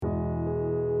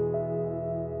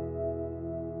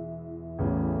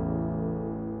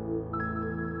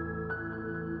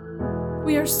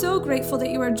We are so grateful that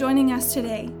you are joining us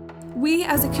today. We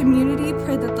as a community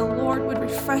pray that the Lord would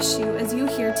refresh you as you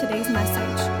hear today's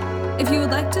message. If you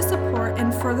would like to support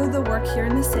and further the work here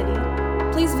in the city,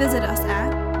 please visit us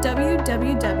at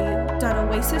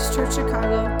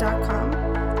www.oasischurchchicago.com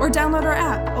or download our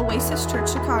app, Oasis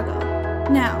Church Chicago.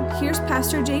 Now, here's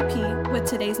Pastor JP with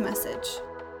today's message.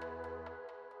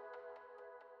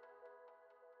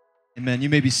 Amen. You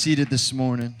may be seated this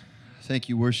morning. Thank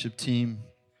you, worship team.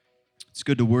 It's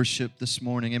good to worship this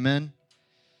morning. Amen.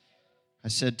 I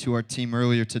said to our team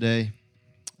earlier today,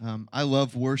 I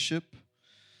love worship.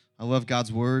 I love God's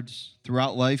words.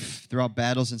 Throughout life, throughout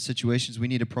battles and situations, we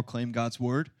need to proclaim God's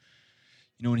word.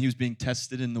 You know, when he was being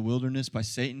tested in the wilderness by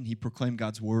Satan, he proclaimed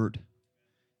God's word.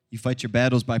 You fight your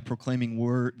battles by proclaiming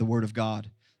the word of God.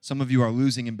 Some of you are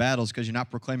losing in battles because you're not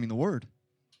proclaiming the word.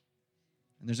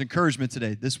 And there's encouragement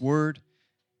today. This word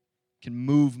can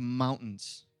move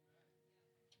mountains.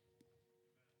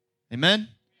 Amen?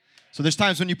 So there's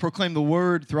times when you proclaim the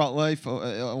word throughout life, a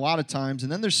lot of times,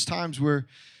 and then there's times where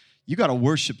you got to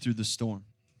worship through the storm.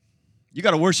 You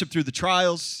got to worship through the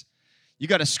trials. You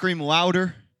got to scream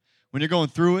louder when you're going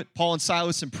through it. Paul and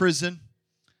Silas in prison,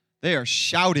 they are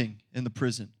shouting in the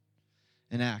prison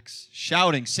in Acts.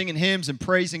 Shouting, singing hymns and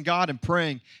praising God and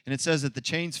praying. And it says that the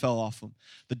chains fell off them.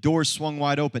 The doors swung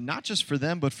wide open, not just for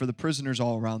them, but for the prisoners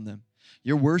all around them.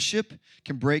 Your worship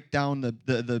can break down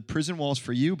the prison walls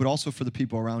for you, but also for the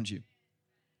people around you.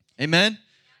 Amen?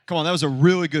 Come on, that was a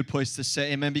really good place to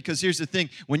say amen, because here's the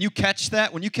thing. When you catch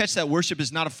that worship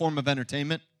is not a form of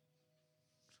entertainment,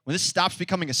 when this stops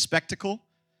becoming a spectacle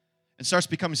and starts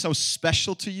becoming so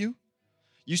special to you,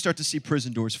 you start to see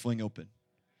prison doors fling open.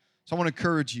 So I want to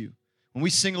encourage you. When we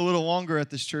sing a little longer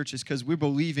at this church, it's because we're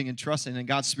believing and trusting, and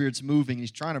God's Spirit's moving. He's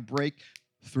trying to break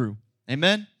through.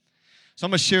 Amen? So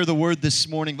I'm going to share the word this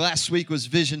morning. Last week was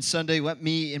Vision Sunday. Let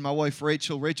me and my wife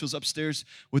Rachel's upstairs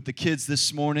with the kids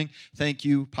this morning. Thank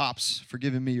you, Pops, for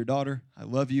giving me your daughter. I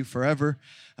love you forever.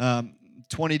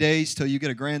 20 days till you get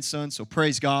a grandson, so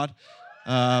praise God.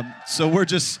 So we're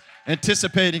just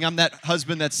anticipating. I'm that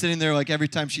husband that's sitting there like every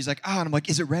time she's like, and I'm like,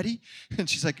 is it ready? And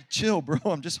she's like, chill, bro,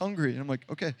 I'm just hungry. And I'm like,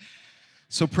 okay.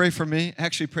 So pray for me.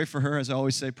 Actually, pray for her, as I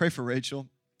always say. Pray for Rachel.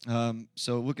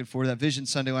 So looking forward to that. Vision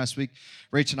Sunday last week,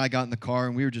 Rach and I got in the car,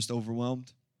 and we were just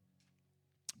overwhelmed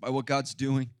by what God's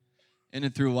doing in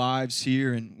and through lives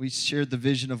here, and we shared the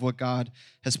vision of what God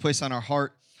has placed on our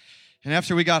heart. And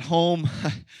after we got home,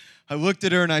 I looked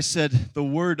at her and I said, the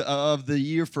word of the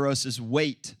year for us is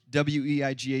weight,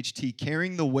 W-E-I-G-H-T,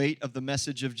 carrying the weight of the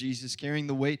message of Jesus, carrying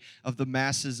the weight of the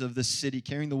masses of the city,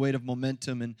 carrying the weight of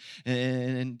momentum,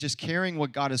 and just carrying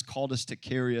what God has called us to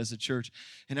carry as a church.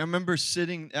 And I remember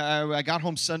I got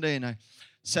home Sunday and I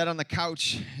sat on the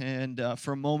couch and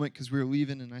for a moment because we were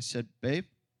leaving, and I said, babe,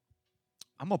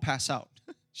 I'm going to pass out.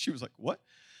 She was like, what?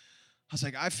 I was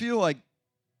like, I feel like,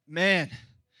 man,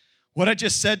 what I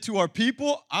just said to our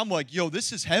people, I'm like, yo,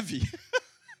 this is heavy.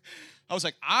 I was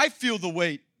like, I feel the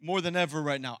weight more than ever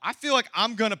right now. I feel like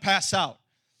I'm going to pass out.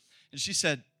 And she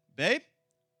said, babe,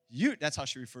 that's how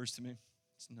she refers to me.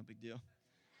 It's no big deal.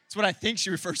 It's what I think she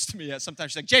refers to me as.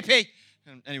 Sometimes she's like, JP.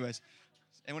 And anyways,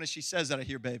 and when she says that, I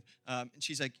hear babe. And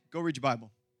she's like, go read your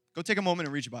Bible. Go take a moment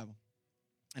and read your Bible.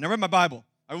 And I read my Bible.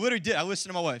 I literally did. I listened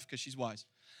to my wife because she's wise.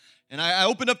 And I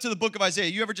opened up to the book of Isaiah.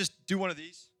 You ever just do one of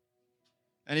these?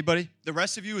 Anybody? The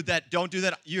rest of you that don't do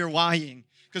that, you're lying,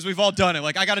 because we've all done it.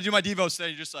 Like, I got to do my Devos today.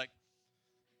 You're just like,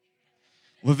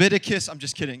 Leviticus. I'm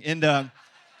just kidding. And you're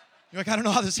like, I don't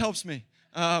know how this helps me.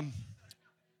 And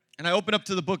I open up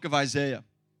to the book of Isaiah.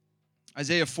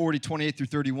 Isaiah 40, 28 through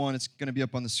 31. It's going to be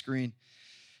up on the screen.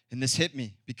 And this hit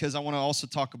me because I want to also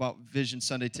talk about Vision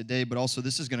Sunday today, but also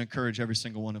this is going to encourage every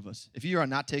single one of us. If you are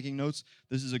not taking notes,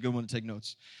 this is a good one to take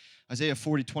notes. Isaiah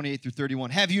 40, 28 through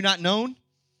 31. Have you not known?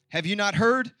 Have you not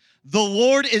heard? The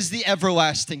Lord is the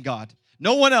everlasting God.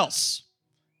 No one else.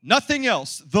 Nothing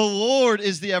else. The Lord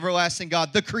is the everlasting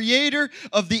God, the creator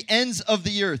of the ends of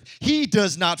the earth. He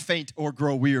does not faint or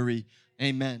grow weary.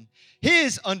 Amen.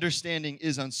 His understanding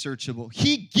is unsearchable.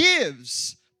 He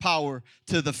gives power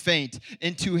to the faint,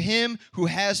 and to him who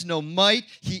has no might,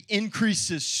 he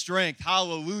increases strength.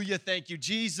 Hallelujah. Thank you,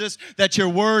 Jesus, that your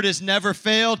word has never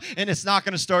failed, and it's not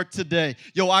going to start today.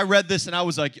 Yo, I read this, and I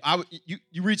was like,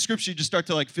 you read scripture, you just start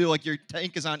to like feel like your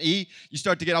tank is on E. You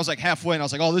start to I was like halfway, and I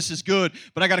was like, oh, this is good,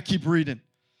 but I got to keep reading.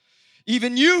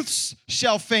 Even youths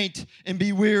shall faint and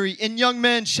be weary, and young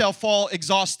men shall fall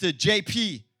exhausted.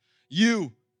 JP,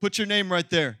 you, put your name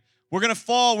right there. We're going to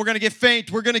fall, we're going to get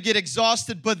faint, we're going to get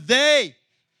exhausted, but they,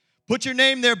 put your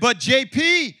name there, but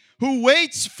JP, who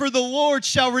waits for the Lord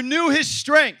shall renew his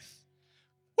strength.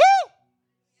 Woo!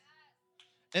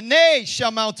 And they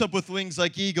shall mount up with wings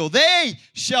like eagle. They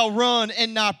shall run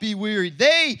and not be weary.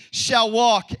 They shall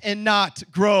walk and not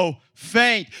grow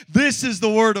faint. This is the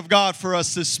word of God for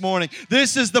us this morning.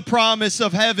 This is the promise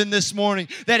of heaven this morning.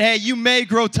 That, hey, you may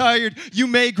grow tired, you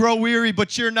may grow weary,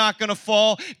 but you're not going to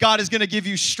fall. God is going to give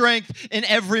you strength in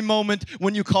every moment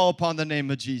when you call upon the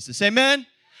name of Jesus. Amen?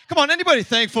 Come on, anybody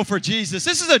thankful for Jesus?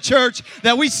 This is a church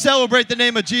that we celebrate the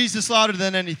name of Jesus louder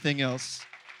than anything else.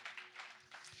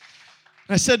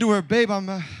 I said to her, babe,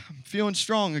 I'm feeling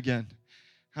strong again.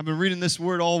 I've been reading this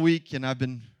word all week, and I've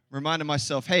been reminding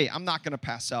myself, hey, I'm not going to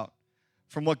pass out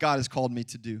from what God has called me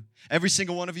to do. Every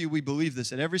single one of you, we believe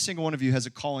this, that every single one of you has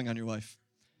a calling on your life.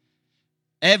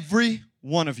 Every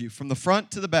one of you, from the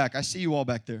front to the back, I see you all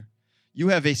back there. You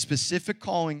have a specific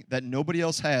calling that nobody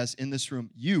else has in this room.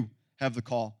 You have the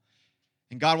call,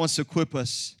 and God wants to equip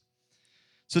us.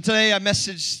 So today, our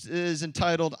message is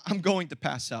entitled, I'm going to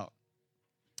pass out.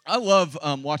 I love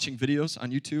watching videos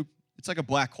on YouTube. It's like a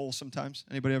black hole sometimes.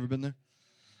 Anybody ever been there?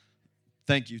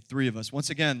 Thank you, 3 of us.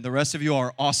 Once again, the rest of you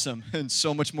are awesome and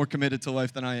so much more committed to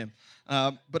life than I am.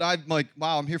 But I'm like,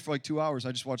 wow, I'm here for like 2 hours.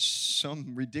 I just watched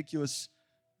some ridiculous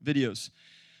videos.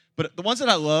 But the ones that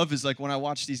I love is like when I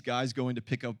watch these guys going to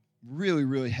pick up really,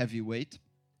 really heavy weight.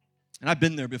 And I've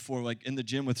been there before, like in the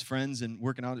gym with friends and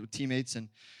working out with teammates, and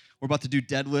we're about to do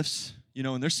deadlifts,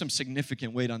 and there's some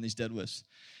significant weight on these deadlifts.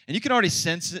 And you can already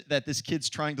sense it that this kid's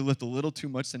trying to lift a little too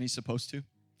much than he's supposed to.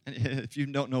 And if you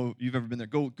don't know, you've ever been there,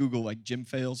 go Google like gym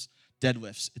fails,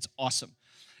 deadlifts. It's awesome.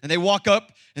 And they walk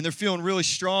up, and they're feeling really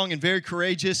strong and very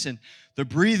courageous, and they're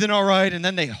breathing all right, and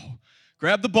then they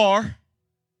grab the bar,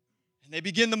 and they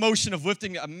begin the motion of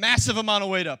lifting a massive amount of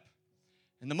weight up.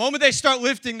 And the moment they start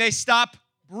lifting, they stop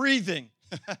breathing.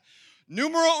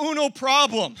 Numero uno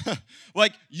problem.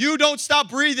 Like, you don't stop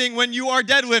breathing when you are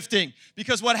deadlifting.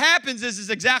 Because what happens is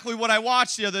exactly what I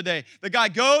watched the other day. The guy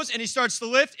goes and he starts to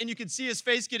lift, and you can see his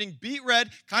face getting beet red,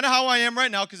 kind of how I am right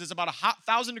now, because it's about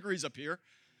 1,000 degrees up here.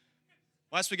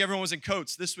 Last week, everyone was in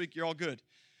coats. This week, you're all good.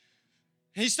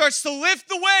 And he starts to lift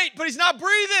the weight, but he's not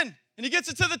breathing. And he gets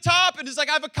it to the top, and he's like,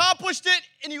 I've accomplished it.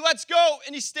 And he lets go,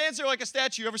 and he stands there like a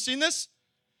statue. You ever seen this?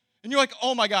 And you're like,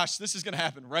 oh my gosh, this is going to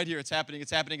happen right here. It's happening.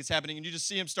 And you just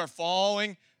see him start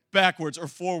falling backwards or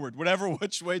forward, whatever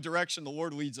which way direction the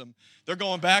Lord leads them. They're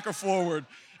going back or forward.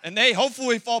 And they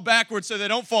hopefully fall backwards so they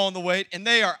don't fall in the weight. And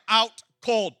they are out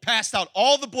cold, passed out.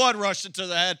 All the blood rushed into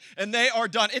the head, and they are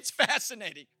done. It's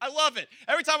fascinating. I love it.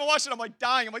 Every time I watch it, I'm like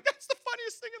dying. I'm like, that's the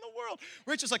funniest thing in the world.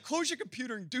 Rachel's like, close your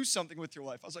computer and do something with your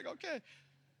life. I was like, okay.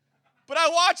 But I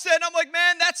watched that, and I'm like,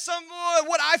 man, that's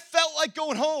what I felt like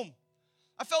going home.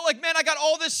 I felt like, man, I got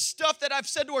all this stuff that I've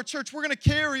said to our church, we're going to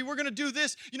carry, we're going to do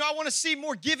this. I want to see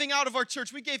more giving out of our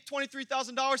church. We gave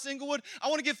 $23,000 to Inglewood. I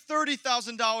want to give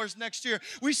 $30,000 next year.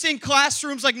 We've seen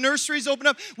classrooms like nurseries open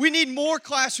up. We need more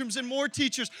classrooms and more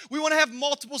teachers. We want to have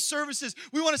multiple services.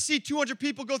 We want to see 200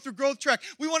 people go through Growth Track.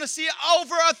 We want to see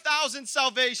over 1,000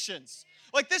 salvations.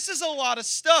 Like, this is a lot of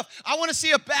stuff. I want to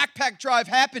see a backpack drive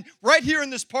happen right here in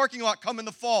this parking lot come in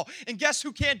the fall. And guess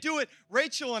who can't do it?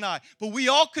 Rachel and I. But we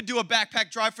all could do a backpack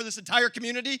drive for this entire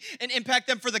community and impact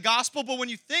them for the gospel. But when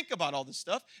you think about all this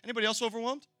stuff, anybody else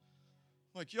overwhelmed?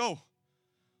 Like, yo,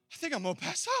 I think I'm going to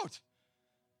pass out.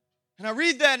 And I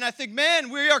read that and I think, man,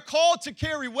 we are called to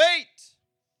carry weight.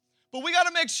 But we got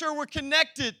to make sure we're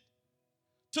connected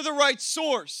to the right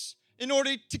source in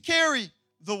order to carry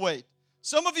the weight.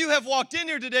 Some of you have walked in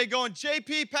here today going,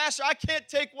 JP, Pastor, I can't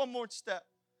take one more step.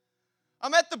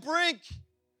 I'm at the brink.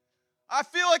 I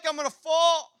feel like I'm going to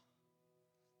fall.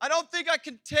 I don't think I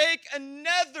can take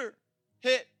another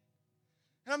hit.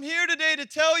 And I'm here today to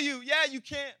tell you, yeah, you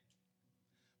can.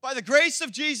 By the grace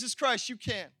of Jesus Christ, you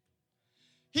can.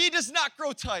 He does not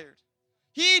grow tired.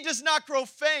 He does not grow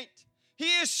faint.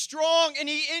 He is strong, and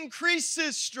he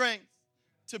increases strength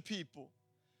to people.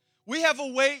 We have a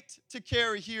weight to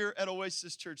carry here at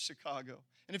Oasis Church Chicago.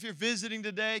 And if you're visiting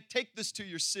today, take this to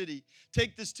your city.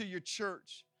 Take this to your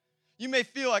church. You may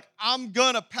feel like, I'm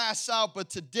going to pass out, but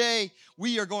today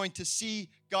we are going to see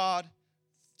God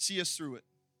see us through it.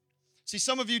 See,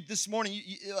 some of you this morning,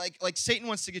 like Satan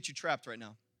wants to get you trapped right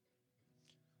now.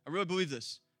 I really believe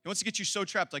this. He wants to get you so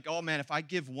trapped, like, oh man, if I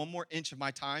give one more inch of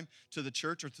my time to the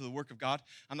church or to the work of God,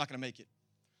 I'm not going to make it.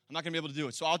 I'm not going to be able to do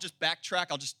it. So I'll just backtrack.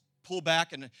 I'll just pull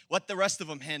back and let the rest of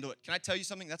them handle it. Can I tell you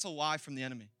something? That's a lie from the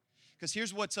enemy. Because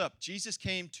here's what's up. Jesus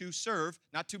came to serve,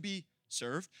 not to be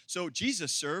served. So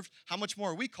Jesus served. How much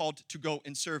more are we called to go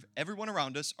and serve everyone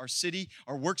around us, our city,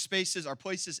 our workspaces, our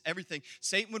places, everything?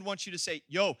 Satan would want you to say,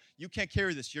 yo, you can't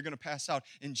carry this. You're going to pass out.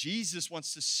 And Jesus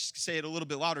wants to say it a little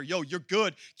bit louder. Yo, you're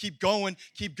good. Keep going,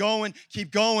 keep going,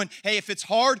 keep going. Hey, if it's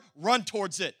hard, run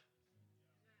towards it.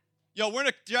 Yo, we're in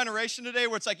a generation today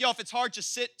where it's like, yo, if it's hard,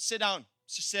 just sit down.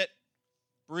 Just sit,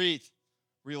 breathe,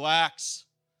 relax.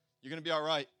 You're going to be all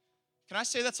right. Can I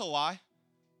say that's a lie?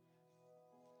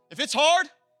 If it's hard,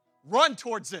 run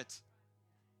towards it.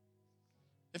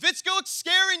 If it's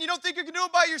scary and you don't think you can do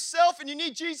it by yourself and you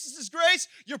need Jesus' grace,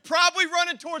 you're probably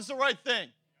running towards the right thing.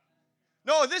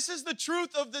 No, this is the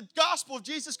truth of the gospel of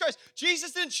Jesus Christ.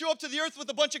 Jesus didn't show up to the earth with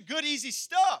a bunch of good, easy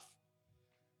stuff.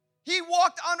 He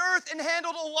walked on earth and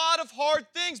handled a lot of hard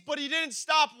things, but he didn't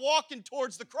stop walking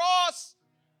towards the cross.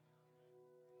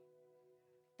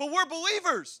 But we're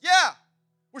believers, yeah.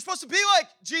 We're supposed to be like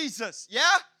Jesus, yeah?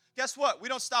 Guess what? We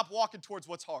don't stop walking towards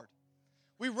what's hard.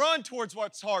 We run towards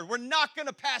what's hard. We're not going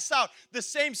to pass out. The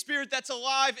same Spirit that's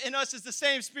alive in us is the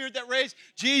same Spirit that raised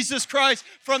Jesus Christ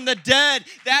from the dead.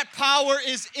 That power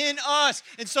is in us.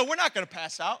 And so we're not going to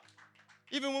pass out,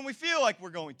 even when we feel like we're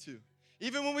going to.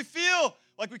 Even when we feel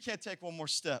like we can't take one more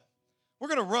step. We're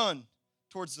going to run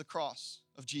towards the cross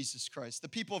of Jesus Christ. The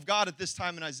people of God at this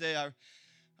time in Isaiah,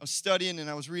 I was studying and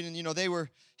I was reading, they were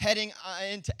heading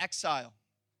into exile.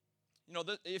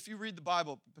 If you read the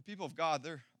Bible, the people of God,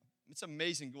 it's an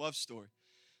amazing love story.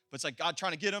 But it's like God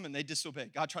trying to get them and they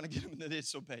disobey. God trying to get them and they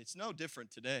disobey. It's no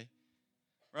different today,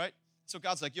 right? So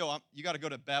God's like, yo, you got to go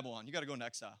to Babylon. You got to go into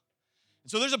exile. And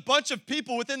so there's a bunch of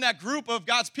people within that group of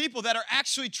God's people that are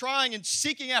actually trying and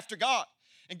seeking after God.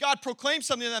 And God proclaims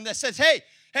something to them that says, hey,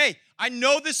 I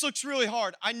know this looks really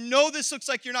hard. I know this looks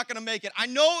like you're not going to make it. I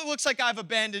know it looks like I've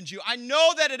abandoned you. I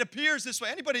know that it appears this way.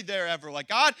 Anybody there ever like,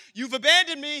 God, you've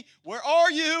abandoned me. Where are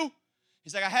you?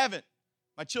 He's like, I haven't.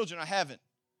 My children, I haven't.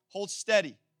 Hold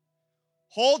steady.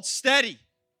 Hold steady.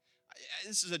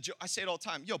 This is a joke. I say it all the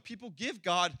time. Yo, people give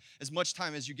God as much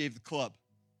time as you gave the club.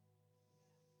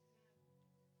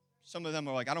 Some of them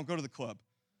are like, I don't go to the club.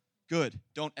 Good.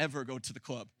 Don't ever go to the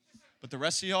club. But the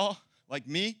rest of y'all, like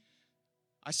me,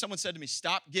 someone said to me,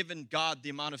 stop giving God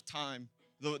the amount of time,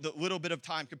 the little bit of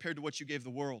time compared to what you gave the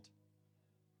world.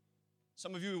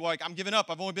 Some of you are like, I'm giving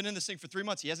up. I've only been in this thing for 3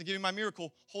 months. He hasn't given me my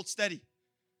miracle. Hold steady.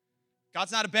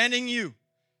 God's not abandoning you.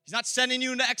 He's not sending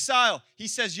you into exile. He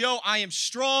says, yo, I am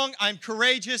strong. I'm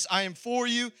courageous. I am for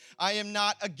you. I am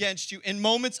not against you. In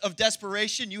moments of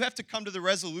desperation, you have to come to the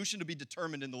resolution to be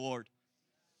determined in the Lord.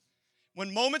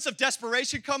 When moments of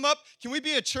desperation come up, can we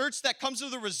be a church that comes to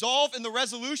the resolve and the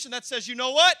resolution that says, you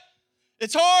know what?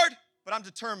 It's hard, but I'm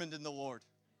determined in the Lord.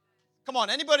 Come on,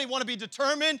 anybody want to be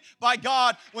determined by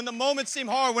God when the moments seem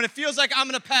hard, when it feels like I'm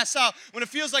going to pass out, when it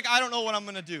feels like I don't know what I'm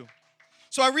going to do?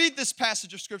 So I read this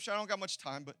passage of Scripture. I don't got much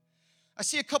time, but I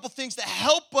see a couple things that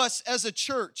help us as a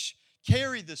church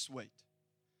carry this weight.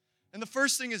 And the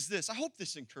first thing is this. I hope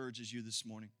this encourages you this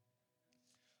morning.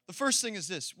 The first thing is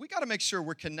this. We got to make sure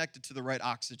we're connected to the right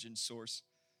oxygen source.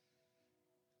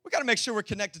 We got to make sure we're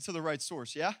connected to the right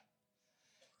source, yeah?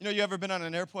 You ever been on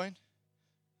an airplane?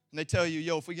 And they tell you,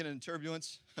 yo, if we get in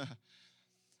turbulence,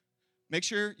 make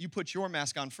sure you put your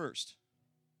mask on first.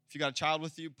 If you got a child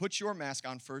with you, put your mask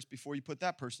on first before you put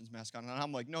that person's mask on. And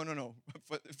I'm like, no.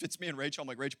 If it's me and Rachel, I'm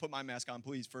like, Rachel, put my mask on,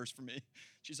 please, first for me.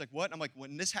 She's like, what? I'm like,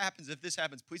 if this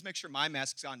happens, please make sure my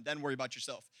mask's on, then worry about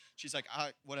yourself. She's like,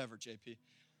 whatever, JP.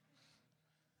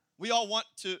 We all want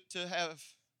to have,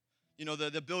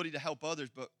 the ability to help others,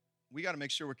 but we got to make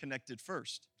sure we're connected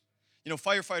first.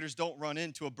 Firefighters don't run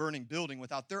into a burning building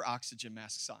without their oxygen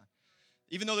masks on.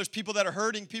 Even though there's people that are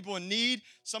hurting, people in need,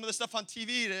 some of the stuff on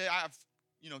TV,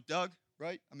 Doug,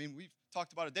 right? I mean, we've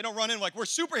talked about it. They don't run in like, we're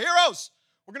superheroes.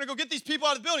 We're going to go get these people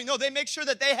out of the building. No, they make sure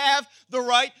that they have the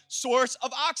right source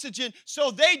of oxygen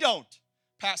so they don't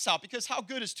pass out. Because how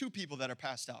good is two people that are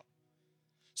passed out?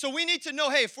 So we need to know,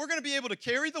 hey, if we're going to be able to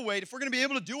carry the weight, if we're going to be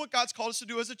able to do what God's called us to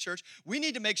do as a church, we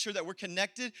need to make sure that we're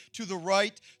connected to the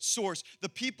right source. The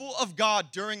people of God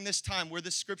during this time where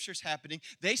this scripture is happening,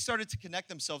 they started to connect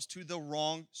themselves to the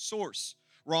wrong source,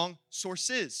 wrong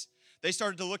sources. They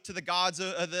started to look to the gods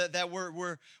that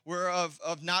were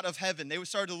of not of heaven. They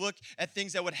started to look at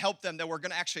things that would help them, that were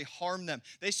going to actually harm them.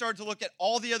 They started to look at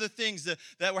all the other things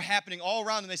that were happening all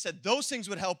around them. They said, those things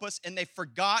would help us, and they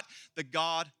forgot the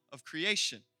God of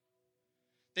creation.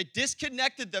 They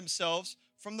disconnected themselves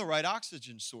from the right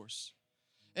oxygen source.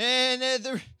 And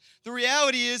the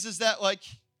reality is that, like,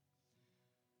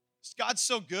 God's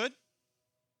so good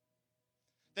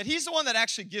that he's the one that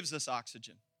actually gives us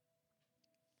oxygen.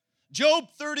 Job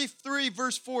 33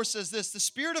 verse 4 says this, the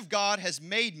Spirit of God has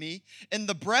made me, and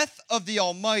the breath of the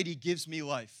Almighty gives me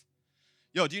life.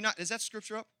 Yo, is that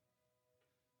scripture up?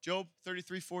 Job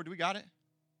 33:4, do we got it?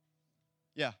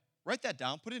 Yeah, write that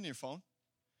down, put it in your phone.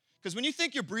 Because when you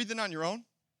think you're breathing on your own,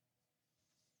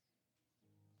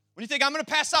 when you think I'm going to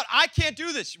pass out, I can't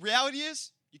do this, reality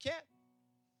is, you can't.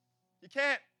 You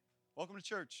can't. Welcome to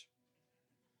church.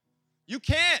 You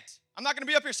can't. I'm not going to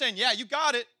be up here saying, yeah, you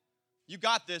got it. You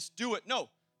got this. Do it. No.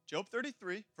 Job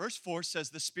 33, verse 4 says,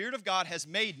 the Spirit of God has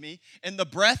made me, and the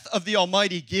breath of the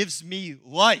Almighty gives me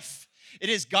life. It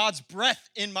is God's breath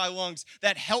in my lungs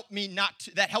that helps me not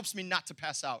to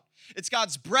pass out. It's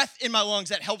God's breath in my lungs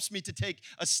that helps me to take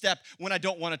a step when I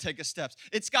don't want to take a step.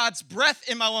 It's God's breath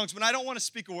in my lungs when I don't want to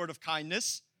speak a word of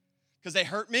kindness because they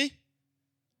hurt me.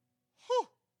 Whew.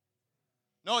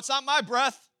 No, it's not my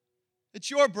breath. It's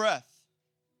your breath.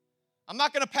 I'm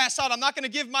not going to pass out. I'm not going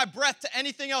to give my breath to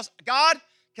anything else. God,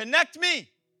 connect me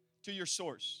to your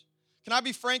source. Can I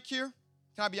be frank here?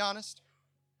 Can I be honest?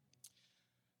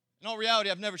 In all reality,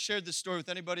 I've never shared this story with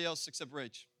anybody else except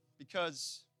Rach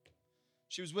because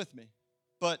she was with me.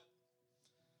 But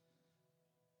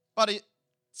about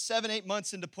 7-8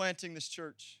 months into planting this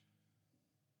church,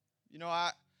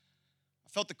 I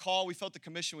felt the call, we felt the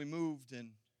commission, we moved,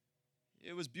 and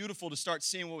it was beautiful to start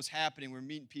seeing what was happening. We were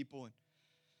meeting people. And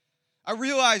I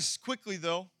realized quickly,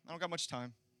 though, I don't got much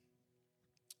time,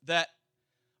 that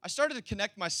I started to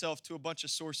connect myself to a bunch of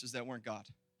sources that weren't God.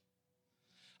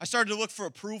 I started to look for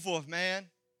approval of man.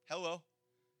 Hello.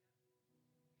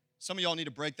 Some of y'all need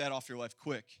to break that off your life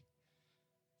quick.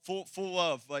 Full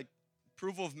love, like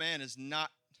approval of man is not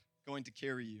going to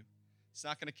carry you. It's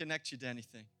not going to connect you to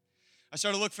anything. I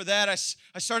started to look for that.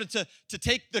 I started to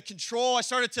take the control. I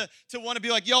started to want to be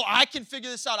like, yo, I can figure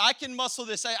this out. I can muscle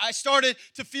this. I started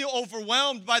to feel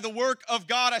overwhelmed by the work of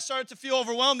God. I started to feel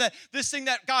overwhelmed that this thing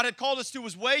that God had called us to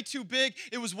was way too big.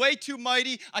 It was way too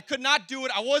mighty. I could not do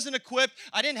it. I wasn't equipped.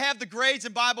 I didn't have the grades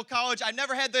in Bible college. I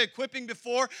never had the equipping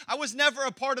before. I was never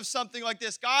a part of something like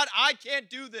this. God, I can't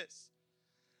do this.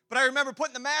 But I remember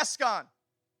putting the mask on.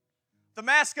 The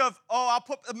mask of, I'll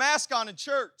put the mask on in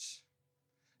church.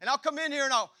 And I'll come in here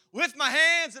and I'll lift my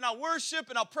hands and I'll worship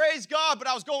and I'll praise God, but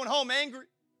I was going home angry.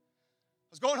 I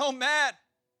was going home mad.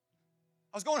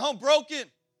 I was going home broken.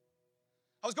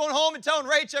 I was going home and telling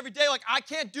Rach every day, like, I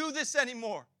can't do this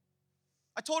anymore.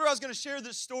 I told her I was going to share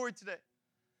this story today.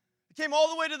 It came all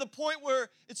the way to the point where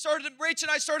Rach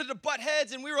and I started to butt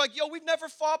heads, and we were like, yo, we've never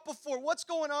fought before. What's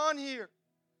going on here?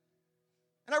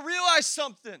 And I realized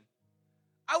something.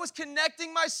 I was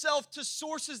connecting myself to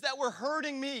sources that were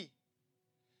hurting me.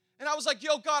 And I was like,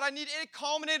 yo, God, it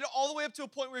culminated all the way up to a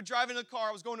point where we were driving in the car.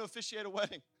 I was going to officiate a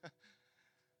wedding.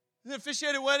 And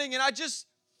officiate a wedding, and I just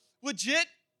legit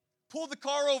pulled the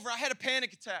car over. I had a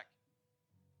panic attack.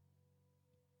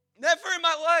 Never in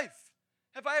my life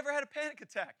have I ever had a panic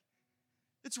attack.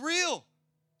 It's real.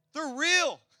 They're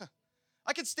real.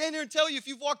 I can stand here and tell you, if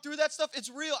you've walked through that stuff,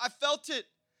 it's real. I felt it.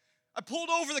 I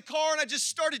pulled over the car, and I just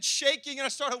started shaking, and I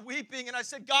started weeping, and I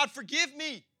said, God, forgive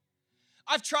me.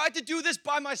 I've tried to do this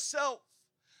by myself.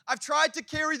 I've tried to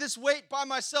carry this weight by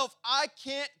myself. I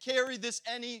can't carry this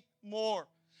anymore.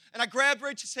 And I grabbed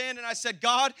Rachel's hand and I said,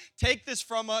 God, take this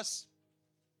from us.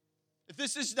 If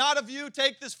this is not of you,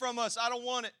 take this from us. I don't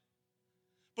want it.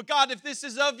 But God, if this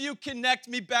is of you, connect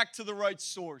me back to the right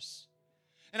source.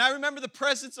 And I remember the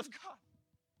presence of God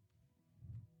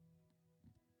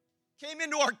came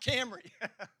into our Camry.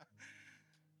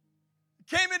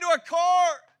 Came into our car,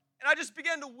 and I just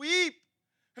began to weep.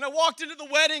 And I walked into the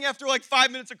wedding after like 5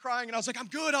 minutes of crying, and I was like, I'm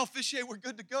good, I'll officiate, we're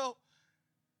good to go.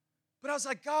 But I was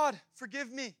like, God,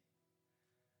 forgive me.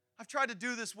 I've tried to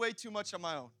do this way too much on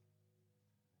my own.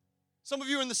 Some of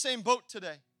you are in the same boat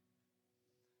today.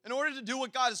 In order to do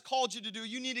what God has called you to do,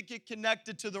 you need to get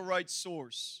connected to the right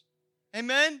source.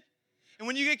 Amen? And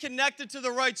when you get connected to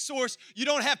the right source, you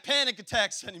don't have panic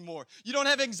attacks anymore. You don't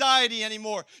have anxiety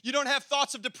anymore. You don't have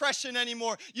thoughts of depression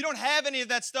anymore. You don't have any of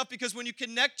that stuff, because when you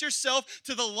connect yourself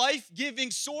to the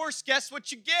life-giving source, guess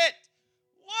what you get?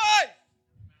 Life.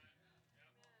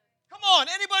 Come on,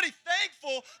 anybody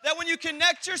thankful that when you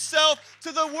connect yourself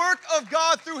to the work of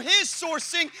God through His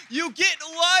sourcing, you get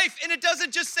life? And it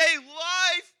doesn't just say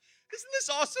life. Isn't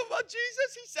this awesome about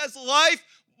Jesus? He says life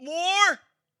more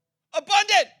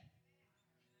abundant.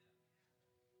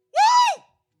 Woo!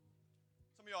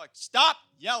 Some of you are like, stop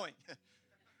yelling.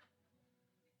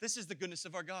 This is the goodness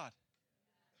of our God.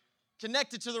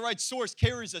 Connected to the right source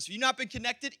carries us. If you've not been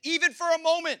connected, even for a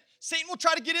moment, Satan will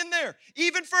try to get in there.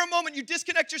 Even for a moment, you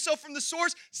disconnect yourself from the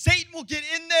source, Satan will get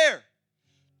in there.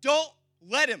 Don't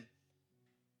let him.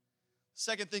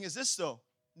 Second thing is this, though.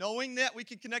 Knowing that we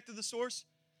can connect to the source,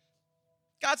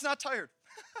 God's not tired.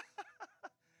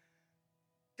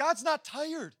 God's not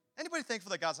tired. Anybody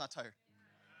thankful that God's not tired?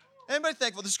 Anybody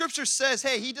thankful? The scripture says,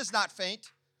 hey, He does not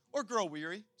faint or grow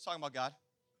weary. It's talking about God.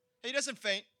 He doesn't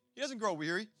faint. He doesn't grow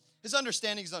weary. His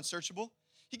understanding is unsearchable.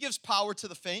 He gives power to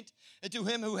the faint, and to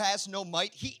him who has no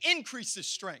might, He increases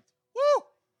strength. Woo!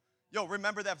 Yo,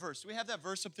 remember that verse. Do we have that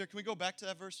verse up there? Can we go back to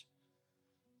that verse?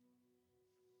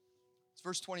 It's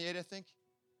verse 28, I think.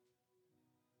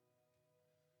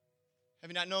 Have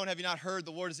you not known, have you not heard,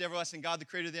 the Lord is the everlasting God, the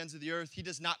creator of the ends of the earth. He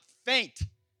does not faint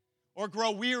or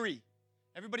grow weary.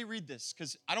 Everybody read this,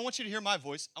 because I don't want you to hear my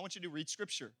voice. I want you to read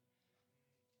Scripture.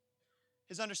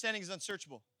 His understanding is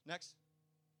unsearchable. Next.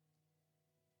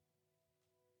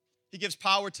 He gives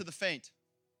power to the faint.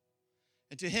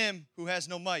 And to him who has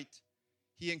no might,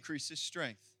 he increases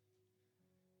strength.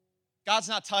 God's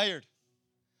not tired.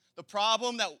 The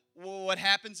problem that what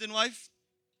happens in life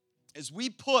is we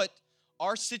put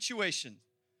our situation,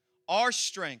 our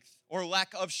strength or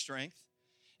lack of strength,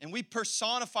 and we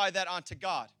personify that onto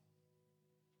God.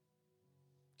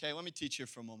 Okay, let me teach you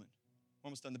for a moment. We're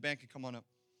almost done. The band can come on up.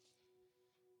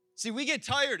 See, we get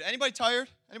tired. Anybody tired?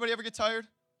 Anybody ever get tired?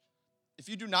 If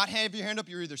you do not have your hand up,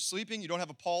 you're either sleeping, you don't have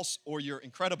a pulse, or you're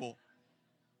incredible.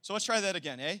 So let's try that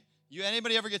again, eh?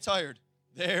 Anybody ever get tired?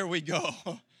 There we go.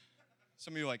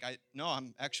 Some of you are like, no,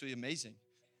 I'm actually amazing.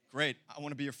 Great. I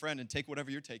want to be your friend and take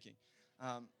whatever you're taking.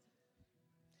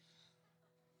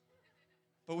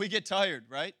 But we get tired,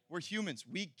 right? We're humans.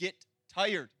 We get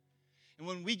tired. And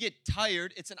when we get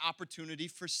tired, it's an opportunity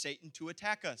for Satan to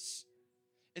attack us.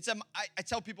 I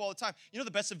tell people all the time, you know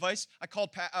the best advice? I called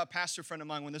a pastor friend of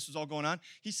mine when this was all going on.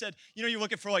 He said, you know, you're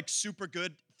looking for like super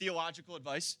good theological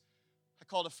advice. I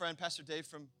called a friend, Pastor Dave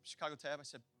from Chicago Tab. I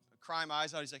said, crying my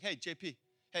eyes out. He's like, hey, JP,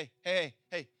 hey,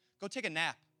 go take a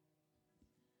nap.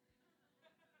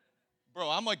 Bro,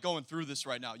 I'm like going through this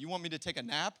right now. You want me to take a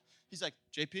nap? He's like,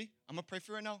 JP, I'm going to pray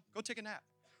for you right now. Go take a nap.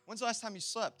 When's the last time you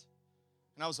slept?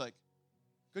 And I was like,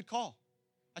 good call.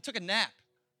 I took a nap.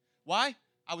 Why?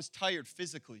 I was tired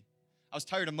physically. I was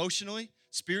tired emotionally,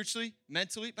 spiritually,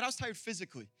 mentally, but I was tired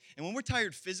physically. And when we're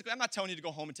tired physically, I'm not telling you to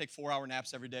go home and take 4-hour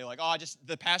naps every day. Like,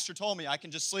 the pastor told me I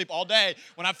can just sleep all day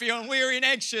when I'm feeling weary and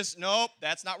anxious. Nope,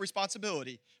 that's not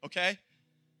responsibility, okay?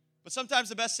 But sometimes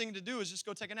the best thing to do is just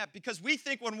go take a nap, because we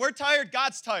think when we're tired,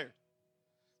 God's tired.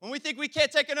 When we think we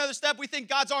can't take another step, we think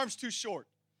God's arm's too short.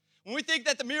 When we think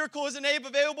that the miracle isn't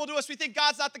available to us, we think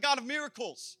God's not the God of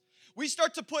miracles. We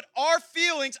start to put our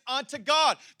feelings onto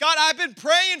God. God, I've been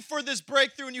praying for this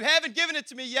breakthrough, and you haven't given it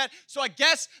to me yet, so I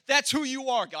guess that's who you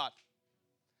are, God.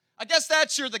 I guess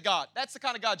that's you're the God. That's the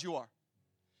kind of God you are.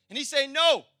 And he's saying,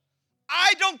 no,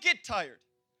 I don't get tired.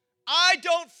 I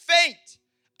don't faint.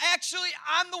 Actually,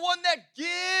 I'm the one that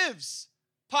gives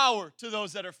power to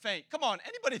those that are faint. Come on,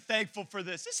 anybody thankful for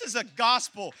this? This is a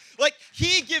gospel. Like,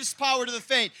 he gives power to the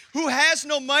faint. Who has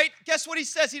no might, guess what he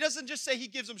says? He doesn't just say he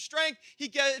gives them strength. He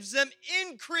gives them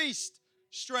increased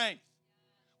strength.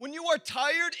 When you are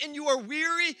tired and you are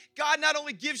weary, God not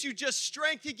only gives you just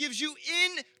strength, he gives you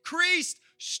increased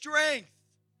strength.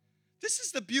 This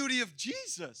is the beauty of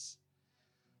Jesus.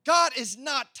 God is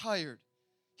not tired.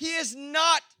 He is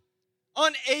not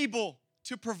unable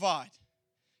to provide.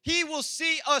 He will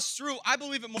see us through. I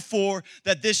believe it before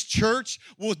that this church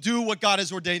will do what God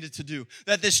has ordained it to do.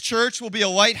 That this church will be a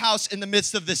lighthouse in the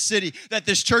midst of this city. That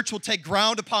this church will take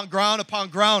ground upon ground upon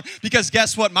ground. Because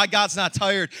guess what? My God's not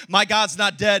tired. My God's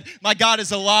not dead. My God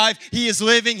is alive. He is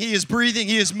living. He is breathing.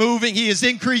 He is moving. He is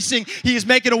increasing. He is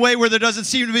making a way where there doesn't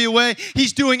seem to be a way.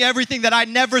 He's doing everything that I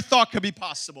never thought could be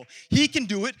possible. He can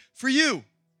do it for you.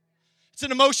 It's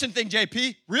an emotion thing,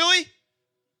 JP. Really?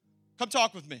 Come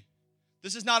talk with me.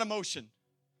 This is not emotion.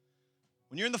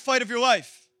 When you're in the fight of your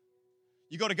life,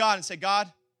 you go to God and say,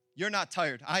 God, you're not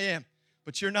tired. I am,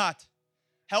 but you're not.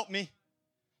 Help me.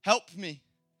 Help me.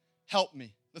 Help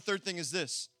me. The third thing is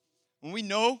this. When we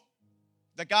know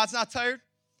that God's not tired,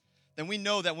 then we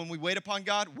know that when we wait upon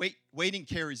God, waiting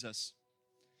carries us.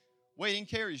 Waiting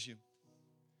carries you.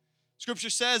 Scripture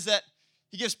says that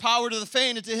he gives power to the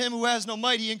faint, and to him who has no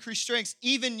might, he increased strength.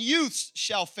 Even youths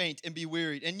shall faint and be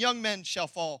wearied, and young men shall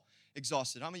fall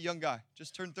exhausted. I'm a young guy,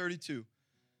 just turned 32.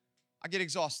 I get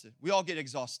exhausted. We all get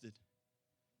exhausted.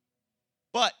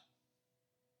 But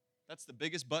that's the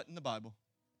biggest but in the Bible.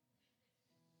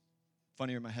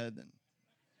 Funnier in my head than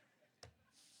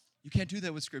you can't do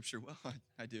that with Scripture. Well,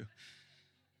 I do.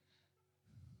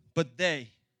 But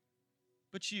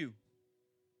you,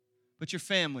 but your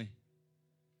family,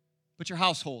 but your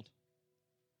household,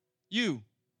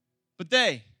 but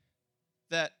they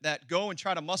that go and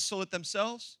try to muscle it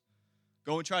themselves,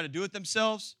 go and try to do it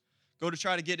themselves, go to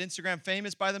try to get Instagram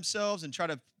famous by themselves and try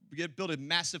to build a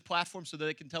massive platform so that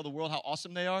they can tell the world how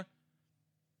awesome they are.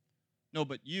 No,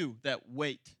 but you that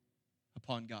wait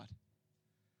upon God.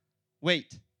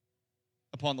 Wait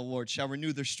upon the Lord shall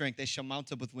renew their strength. They shall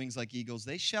mount up with wings like eagles.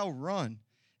 They shall run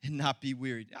and not be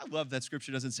wearied. I love that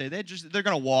Scripture doesn't say they're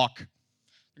going to walk.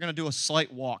 They're going to do a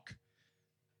slight walk.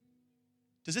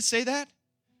 Does it say that?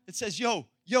 It says, yo,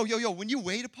 when you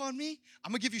wait upon me,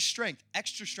 I'm going to give you strength,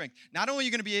 extra strength. Not only are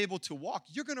you going to be able to walk,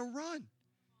 you're going to run.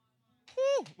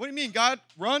 Woo. What do you mean, God?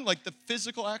 Run? Like the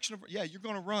physical action of, yeah, you're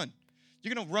going to run.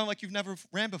 You're going to run like you've never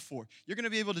ran before. You're going to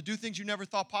be able to do things you never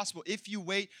thought possible if you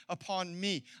wait upon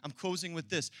me. I'm closing with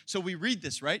this. So we read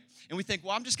this, right? And we think,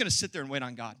 well, I'm just going to sit there and wait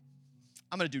on God.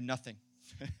 I'm going to do nothing.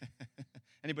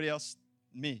 Anybody else?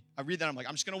 Me. I read that. I'm like,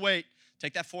 I'm just going to wait.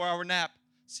 Take that 4-hour nap.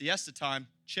 Siesta time.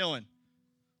 Chilling.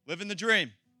 Living the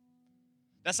dream.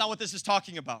 That's not what this is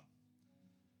talking about.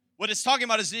 What it's talking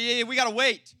about is we got to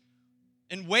wait.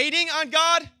 And waiting on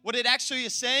God, what it actually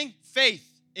is saying,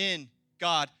 faith in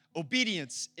God.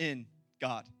 Obedience in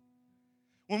God.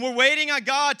 When we're waiting on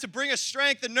God to bring us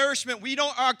strength and nourishment, we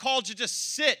aren't called to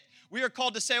just sit. We are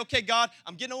called to say, okay, God,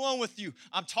 I'm getting alone with you.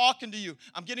 I'm talking to you.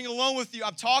 I'm getting alone with you.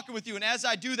 I'm talking with you. And as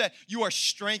I do that, you are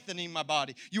strengthening my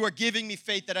body. You are giving me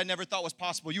faith that I never thought was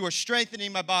possible. You are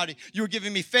strengthening my body. You are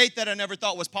giving me faith that I never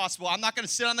thought was possible. I'm not going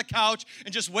to sit on the couch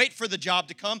and just wait for the job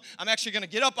to come. I'm actually going to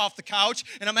get up off the couch,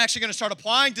 and I'm actually going to start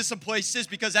applying to some places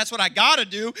because that's what I got to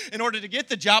do in order to get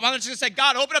the job. I'm just going to say,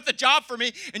 God, open up the job for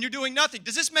me, and you're doing nothing.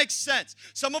 Does this make sense?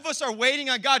 Some of us are waiting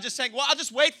on God just saying, well, I'll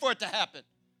just wait for it to happen.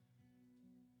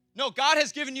 No, God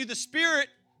has given you the Spirit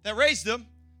that raised them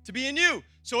to be in you.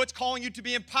 So it's calling you to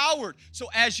be empowered. So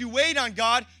as you wait on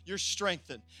God, you're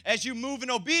strengthened. As you move in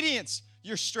obedience,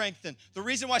 you're strengthened. The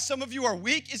reason why some of you are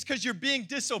weak is because you're being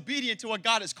disobedient to what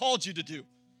God has called you to do.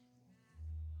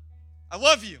 I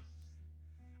love you.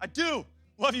 I do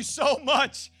love you so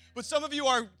much. But some of you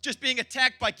are just being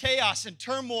attacked by chaos and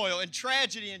turmoil and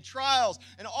tragedy and trials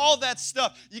and all that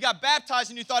stuff. You got baptized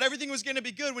and you thought everything was going to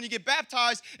be good. When you get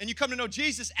baptized and you come to know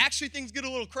Jesus, actually things get a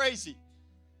little crazy.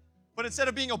 But instead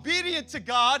of being obedient to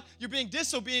God, you're being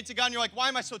disobedient to God, and you're like, why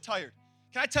am I so tired?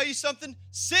 Can I tell you something?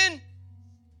 Sin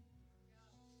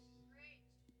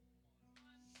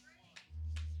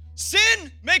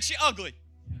makes you ugly.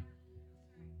 I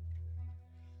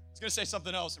was going to say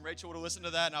something else, and Rachel would have listened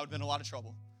to that, and I would have been in a lot of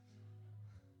trouble.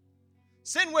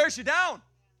 Sin wears you down.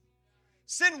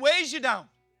 Sin weighs you down.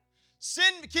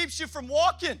 Sin keeps you from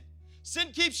walking. Sin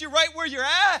keeps you right where you're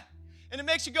at. And it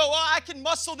makes you go, oh, I can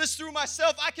muscle this through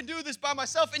myself. I can do this by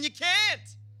myself. And you can't.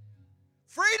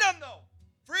 Freedom, though.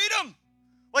 Freedom.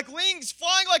 Like wings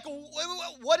flying like,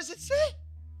 what does it say?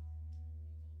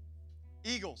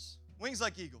 Eagles. Wings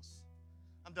like eagles.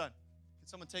 I'm done. Can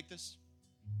someone take this?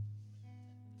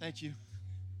 Thank you.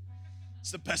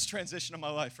 It's the best transition of my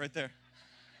life right there.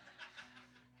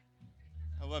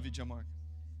 I love you, Joe Mark.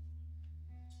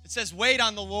 It says, wait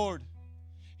on the Lord,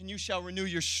 and you shall renew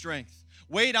your strength.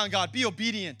 Wait on God. Be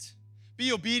obedient.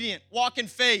 Be obedient. Walk in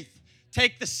faith.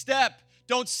 Take the step.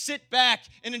 Don't sit back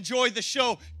and enjoy the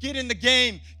show. Get in the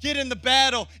game. Get in the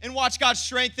battle and watch God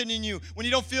strengthening you. When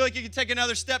you don't feel like you can take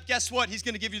another step, guess what? He's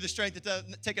going to give you the strength to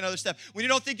take another step. When you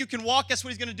don't think you can walk, guess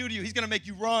what He's going to do to you? He's going to make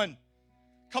you run.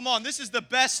 Come on, this is the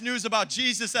best news about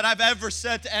Jesus that I've ever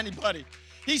said to anybody.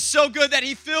 He's so good that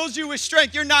He fills you with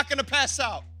strength. You're not going to pass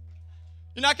out.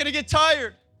 You're not going to get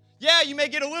tired. Yeah, you may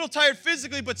get a little tired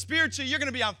physically, but spiritually, you're going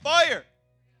to be on fire.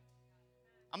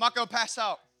 I'm not going to pass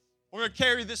out. We're going to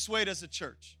carry this weight as a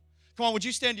church. Come on, would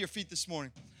you stand to your feet this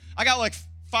morning? I got like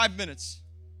 5 minutes,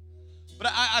 but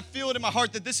I feel it in my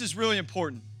heart that this is really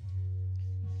important.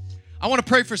 I want to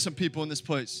pray for some people in this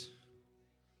place.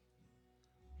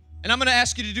 And I'm going to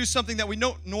ask you to do something that we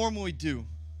don't normally do.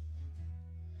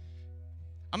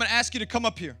 I'm going to ask you to come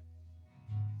up here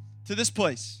to this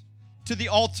place, to the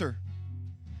altar.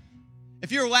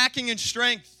 If you're lacking in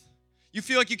strength, you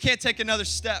feel like you can't take another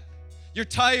step, you're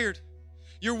tired,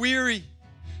 you're weary,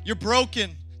 you're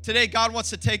broken. Today, God wants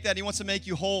to take that. He wants to make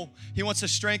you whole. He wants to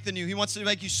strengthen you. He wants to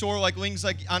make you soar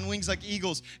on wings like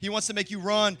eagles. He wants to make you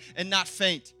run and not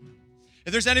faint.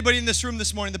 If there's anybody in this room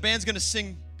this morning, the band's going to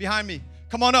sing behind me.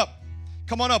 Come on up.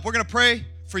 Come on up. We're going to pray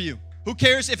for you. Who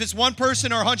cares if it's one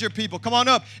person or 100 people? Come on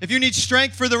up. If you need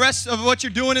strength for the rest of what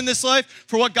you're doing in this life,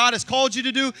 for what God has called you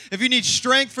to do, if you need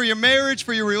strength for your marriage,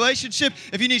 for your relationship,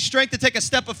 if you need strength to take a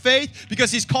step of faith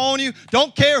because He's calling you,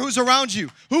 don't care who's around you.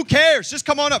 Who cares? Just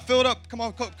come on up. Fill it up. Come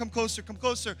on. Come closer. Come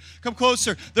closer. Come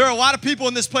closer. There are a lot of people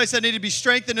in this place that need to be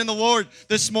strengthened in the Lord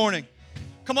this morning.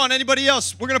 Come on, anybody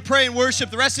else? We're going to pray and worship.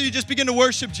 The rest of you just begin to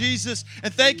worship Jesus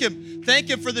and thank Him. Thank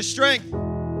Him for the strength.